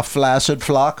a flaccid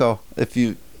flaco if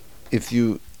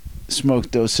you smoke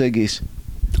those ciggies.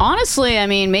 Honestly, I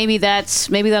mean, maybe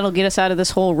that'll get us out of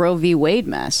this whole Roe v. Wade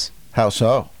mess. How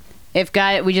so? If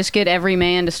we just get every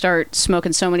man to start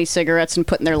smoking so many cigarettes and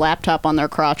putting their laptop on their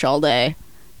crotch all day,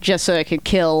 just so it could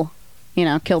kill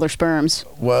their sperms.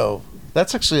 Whoa,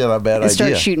 that's actually not a bad idea. And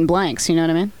start shooting blanks. You know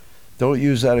what I mean? Don't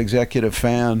use that executive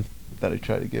fan that I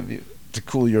try to give you to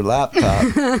cool your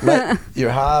laptop. Let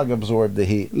your hog absorb the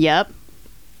heat. Yep.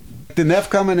 The Neff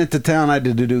coming into town, I had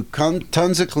to do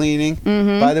tons of cleaning.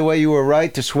 Mm-hmm. By the way, you were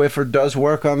right. The Swiffer does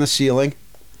work on the ceiling.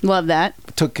 Love that.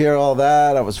 Took care of all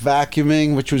that. I was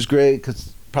vacuuming, which was great because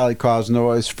it probably caused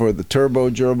noise for the turbo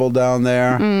gerbil down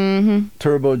there. Mm-hmm.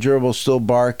 Turbo gerbil still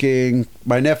barking.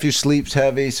 My nephew sleeps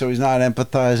heavy, so he's not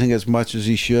empathizing as much as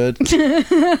he should.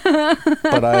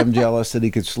 But I am jealous that he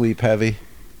could sleep heavy.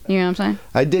 You know what I'm saying?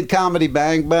 I did Comedy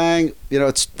Bang Bang.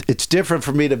 It's different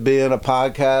for me to be in a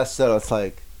podcast, so it's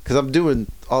like, because I'm doing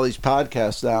all these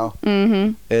podcasts now,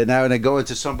 mm-hmm. and now when I go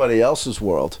into somebody else's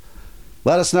world.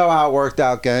 Let us know how it worked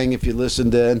out, gang, if you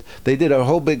listened in. They did a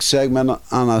whole big segment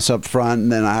on us up front,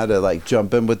 and then I had to,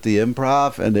 jump in with the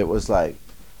improv, and it was like,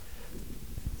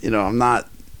 I'm not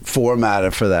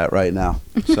formatted for that right now.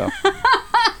 So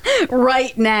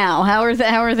Right now. How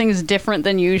are things different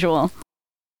than usual?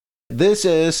 This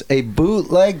is a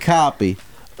bootleg copy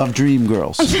of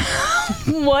Dreamgirls.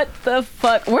 What the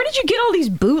fuck? Where did you get all these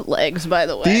bootlegs, by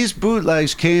the way? These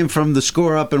bootlegs came from the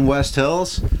score up in West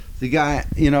Hills. The guy,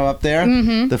 up there,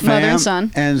 mm-hmm. the fam. Mother and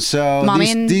son. And so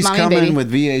these come in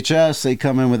with VHS. They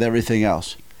come in with everything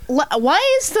else.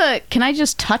 Why is can I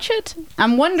just touch it?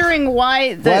 I'm wondering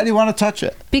why Why do you want to touch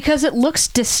it? Because it looks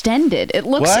distended. It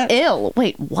looks ill.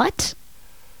 Wait, what?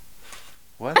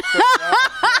 What?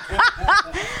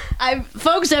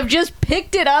 Folks, I've just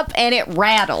picked it up and it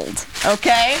rattled.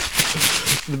 Okay?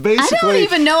 Basically, I don't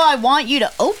even know I want you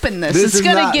to open this. It's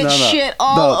going to get shit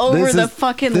all over the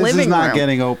fucking living room. This is not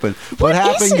getting open. What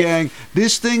happened, gang?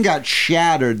 This thing got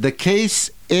shattered. The case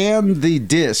and the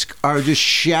disc are just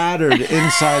shattered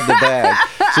inside the bag.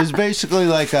 So it's basically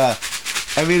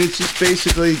it's just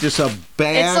basically just a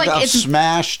bag of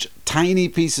smashed tiny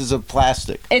pieces of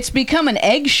plastic. It's become an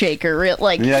egg shaker.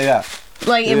 Yeah.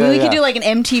 We could do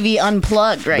an MTV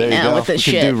Unplugged right now with this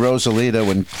shit. We could do Rosalita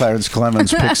when Clarence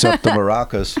Clemens picks up the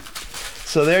maracas.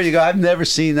 So there you go. I've never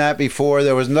seen that before.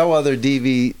 There was no other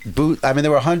there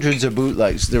were hundreds of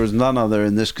bootlegs. There was none other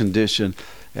in this condition.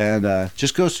 And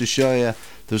just goes to show you,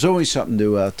 there's always something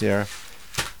new out there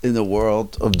in the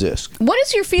world of disc. What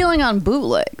is your feeling on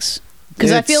bootlegs?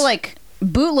 Because I feel like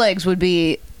bootlegs would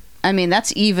be...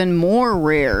 that's even more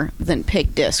rare than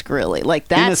pick disc, really.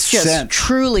 That's just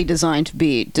truly designed to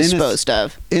be disposed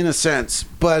of. In a sense.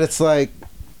 But it's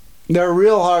they're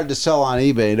real hard to sell on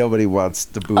eBay. Nobody wants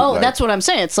the bootleg. Oh, that's what I'm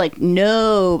saying. It's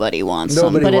nobody wants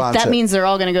them. But if that means they're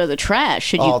all going to go to the trash,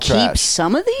 should you keep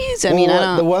some of these? I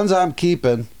don't... The ones I'm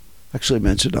keeping, actually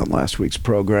mentioned on last week's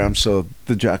program, so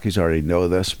the jockeys already know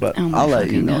this, but I'll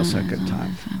let you know a second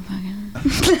time.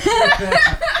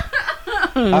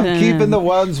 I'm keeping the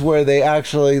ones where they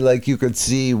actually, you could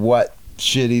see what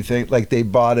shitty thing, they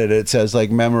bought it says,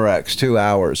 Memorex, 2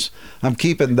 hours. I'm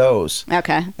keeping those.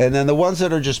 Okay. And then the ones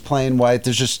that are just plain white,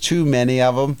 there's just too many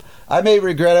of them. I may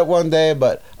regret it one day,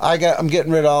 but I'm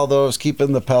getting rid of all those,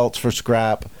 keeping the pelts for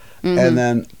scrap, mm-hmm. and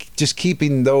then just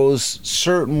keeping those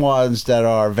certain ones that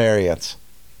are variants.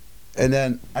 And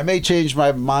then I may change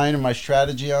my mind and my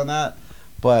strategy on that,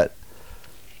 but...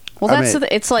 Well,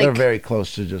 it's they're very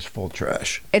close to just full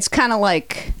trash. It's kind of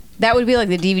that would be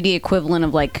the DVD equivalent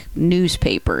of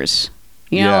newspapers.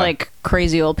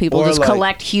 Crazy old people just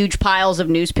collect huge piles of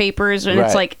newspapers, and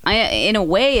it's in a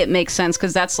way it makes sense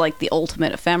because that's the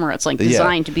ultimate ephemera. It's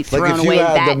designed to be thrown away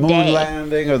that day. If you had the moon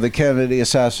landing or the Kennedy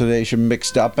assassination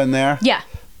mixed up in there, yeah.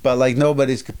 But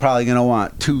nobody's probably going to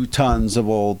want 2 tons of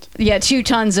old... Yeah, 2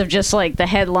 tons of just the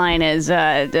headline is,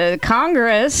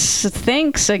 Congress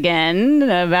thinks again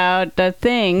about a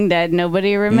thing that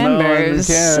nobody remembers.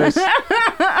 No one cares.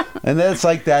 And that's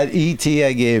that E.T.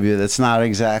 I gave you that's not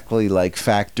exactly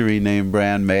factory name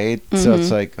brand made. Mm-hmm.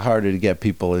 So it's harder to get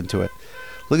people into it.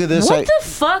 Look at this. What the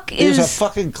fuck is... There's a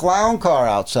fucking clown car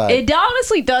outside. It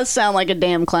honestly does sound like a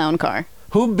damn clown car.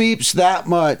 Who beeps that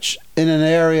much in an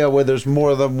area where there's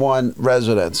more than one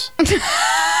residence?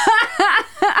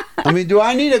 I mean, do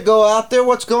I need to go out there?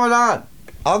 What's going on?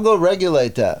 I'll go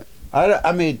regulate that.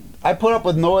 I mean, I put up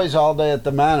with noise all day at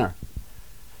the manor.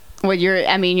 Well, are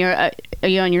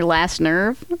you on your last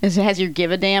nerve? Has your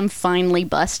give a damn finally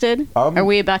busted? Are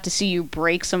we about to see you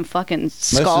break some fucking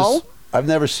skull? I've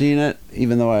never seen it,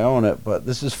 even though I own it, but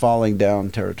this is falling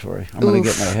down territory. I'm going to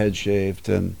get my head shaved.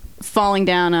 And falling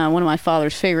down, one of my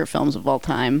father's favorite films of all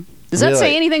time. Does that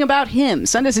say anything about him?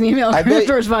 Send us an email at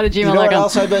cryptospot@gmail.com. You know what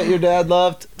else I bet your dad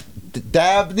loved?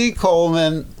 Dabney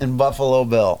Coleman and Buffalo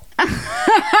Bill.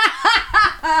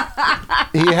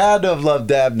 He had to have loved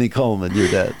Dabney Coleman, your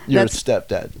dad. Your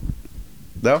stepdad.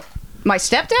 No? My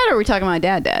stepdad, or are we talking my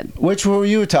dad? Which were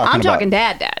you talking about? I'm talking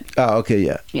dad. Oh, okay,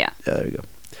 yeah. Yeah. There you go.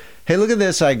 Hey, look at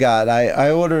this I got.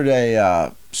 I ordered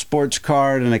a sports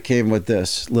card, and it came with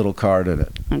this little card in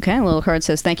it. Okay, a little card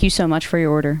says, thank you so much for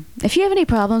your order. If you have any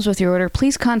problems with your order,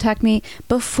 please contact me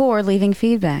before leaving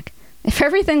feedback. If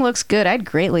everything looks good, I'd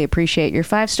greatly appreciate your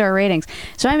 5-star ratings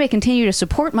so I may continue to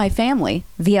support my family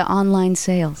via online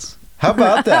sales. How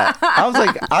about that? I was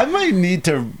like, I might need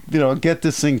to, get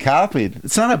this thing copied.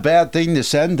 It's not a bad thing to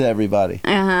send to everybody.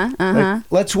 Like,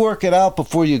 let's work it out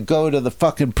before you go to the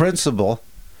fucking principal.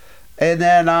 And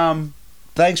then,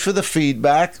 thanks for the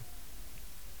feedback.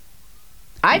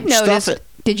 I've noticed.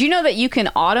 Did you know that you can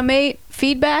automate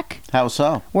feedback? How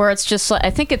so? Where it's just like, I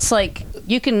think it's like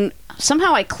you can.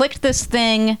 Somehow I clicked this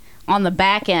thing on the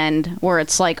back end where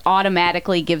it's like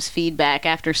automatically gives feedback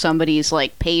after somebody's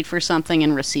like paid for something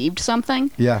and received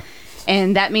something. Yeah.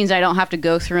 And that means I don't have to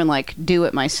go through and like do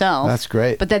it myself. That's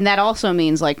great. But then that also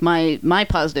means like my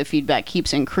positive feedback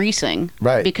keeps increasing.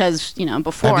 Right. Because,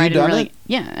 before I didn't really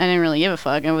I didn't really give a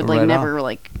fuck. I would like never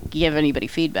like give anybody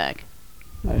feedback.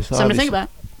 Something to think about.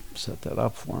 Set that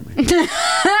up for me.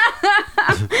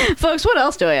 Folks, what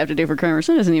else do I have to do for Kramer?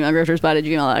 Send us an email,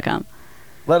 grifterspot@gmail.com.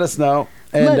 Let us know.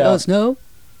 And, let us know.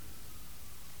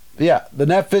 Yeah, the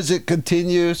net visit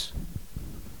continues.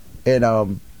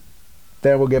 And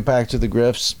then we'll get back to the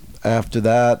grifts after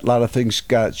that. A lot of things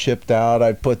got shipped out.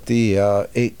 I put the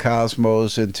 8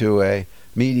 Cosmos into a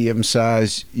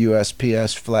medium-sized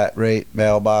USPS flat rate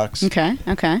mailbox. Okay. I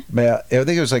think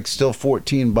it was like still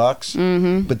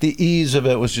 $14, but the ease of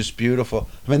it was just beautiful.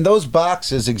 I mean, those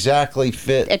boxes exactly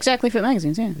fit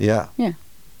magazines. Yeah.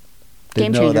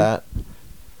 Didn't know that.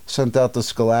 Sent out the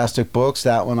Scholastic books.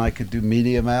 That one I could do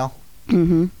media mail.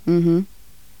 And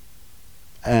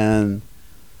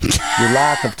your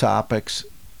lack of topics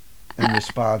and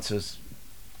responses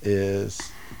is.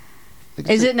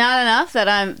 Is it not enough that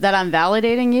I'm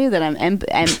validating you, that I'm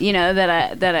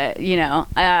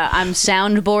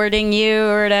soundboarding you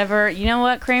or whatever? You know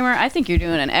what, Kramer? I think you're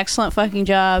doing an excellent fucking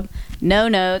job. No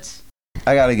notes.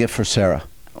 I got a gift for Sarah.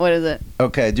 What is it?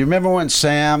 Okay. Do you remember when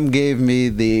Sam gave me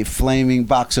the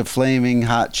box of flaming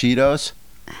hot Cheetos?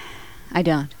 I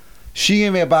don't. She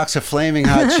gave me a box of flaming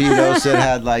hot Cheetos that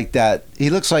had like that. He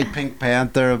looks like Pink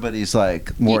Panther, but he's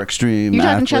like more extreme. You're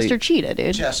talking athlete. Chester Cheetah,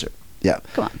 dude. Chester. Yeah.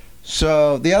 Come on.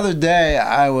 So the other day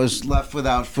I was left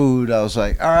without food. I was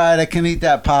like, all right, I can eat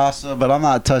that pasta, but I'm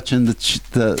not touching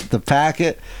the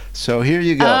packet. So here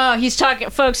you go. Oh, he's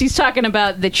talking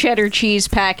about the cheddar cheese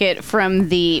packet from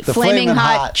the Flaming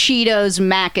Hot Cheetos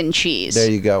mac and cheese.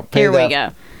 There you go. Here we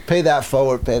go. Pay that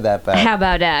forward, pay that back. How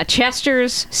about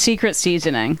Chester's secret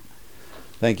seasoning?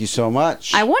 Thank you so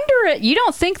much. I wonder, you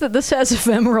don't think that this has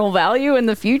ephemeral value in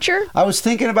the future? I was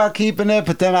thinking about keeping it,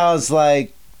 but then I was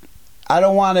like, I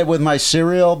don't want it with my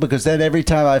cereal, because then every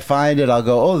time I find it, I'll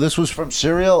go, oh, this was from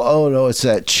cereal? Oh, no, it's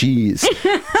that cheese.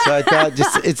 So I thought,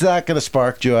 it's not going to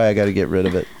spark joy. I got to get rid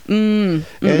of it. And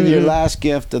your last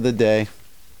gift of the day,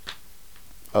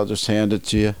 I'll just hand it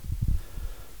to you.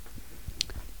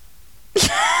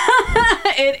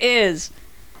 It is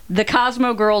the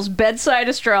Cosmo Girls Bedside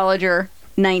Astrologer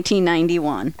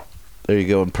 1991. There you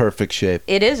go, in perfect shape.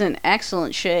 It is in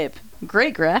excellent shape.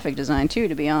 Great graphic design too,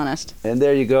 to be honest. And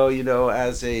there you go.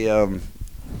 As a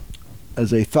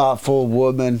thoughtful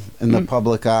woman in the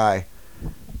public eye,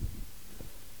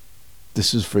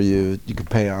 this is for you. You can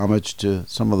pay homage to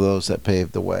some of those that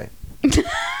paved the way.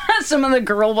 Some of the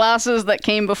girl bosses that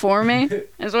came before me,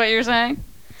 is what you're saying?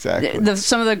 Exactly.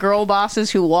 Some of the girl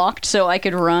bosses who walked so I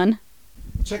could run.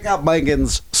 Check out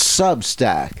Megan's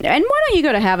Substack. And why don't you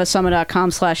go to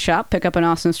haveasummit.com/shop, pick up an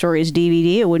Austin Stories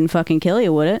DVD. It wouldn't fucking kill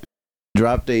you, would it?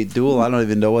 Drop Date Duel. I don't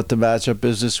even know what the matchup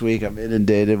is this week. I'm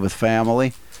inundated with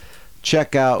family.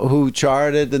 Check out who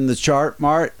charted in the chart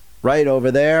mart right over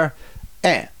there.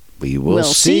 And We'll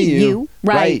see you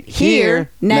right here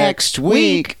next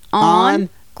week on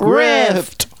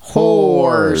Grift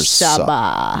Horse.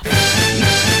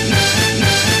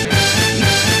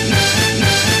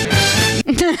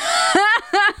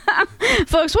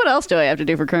 Folks, what else do I have to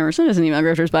do for Kramer? Send us an email,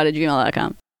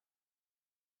 grifterspot@gmail.com.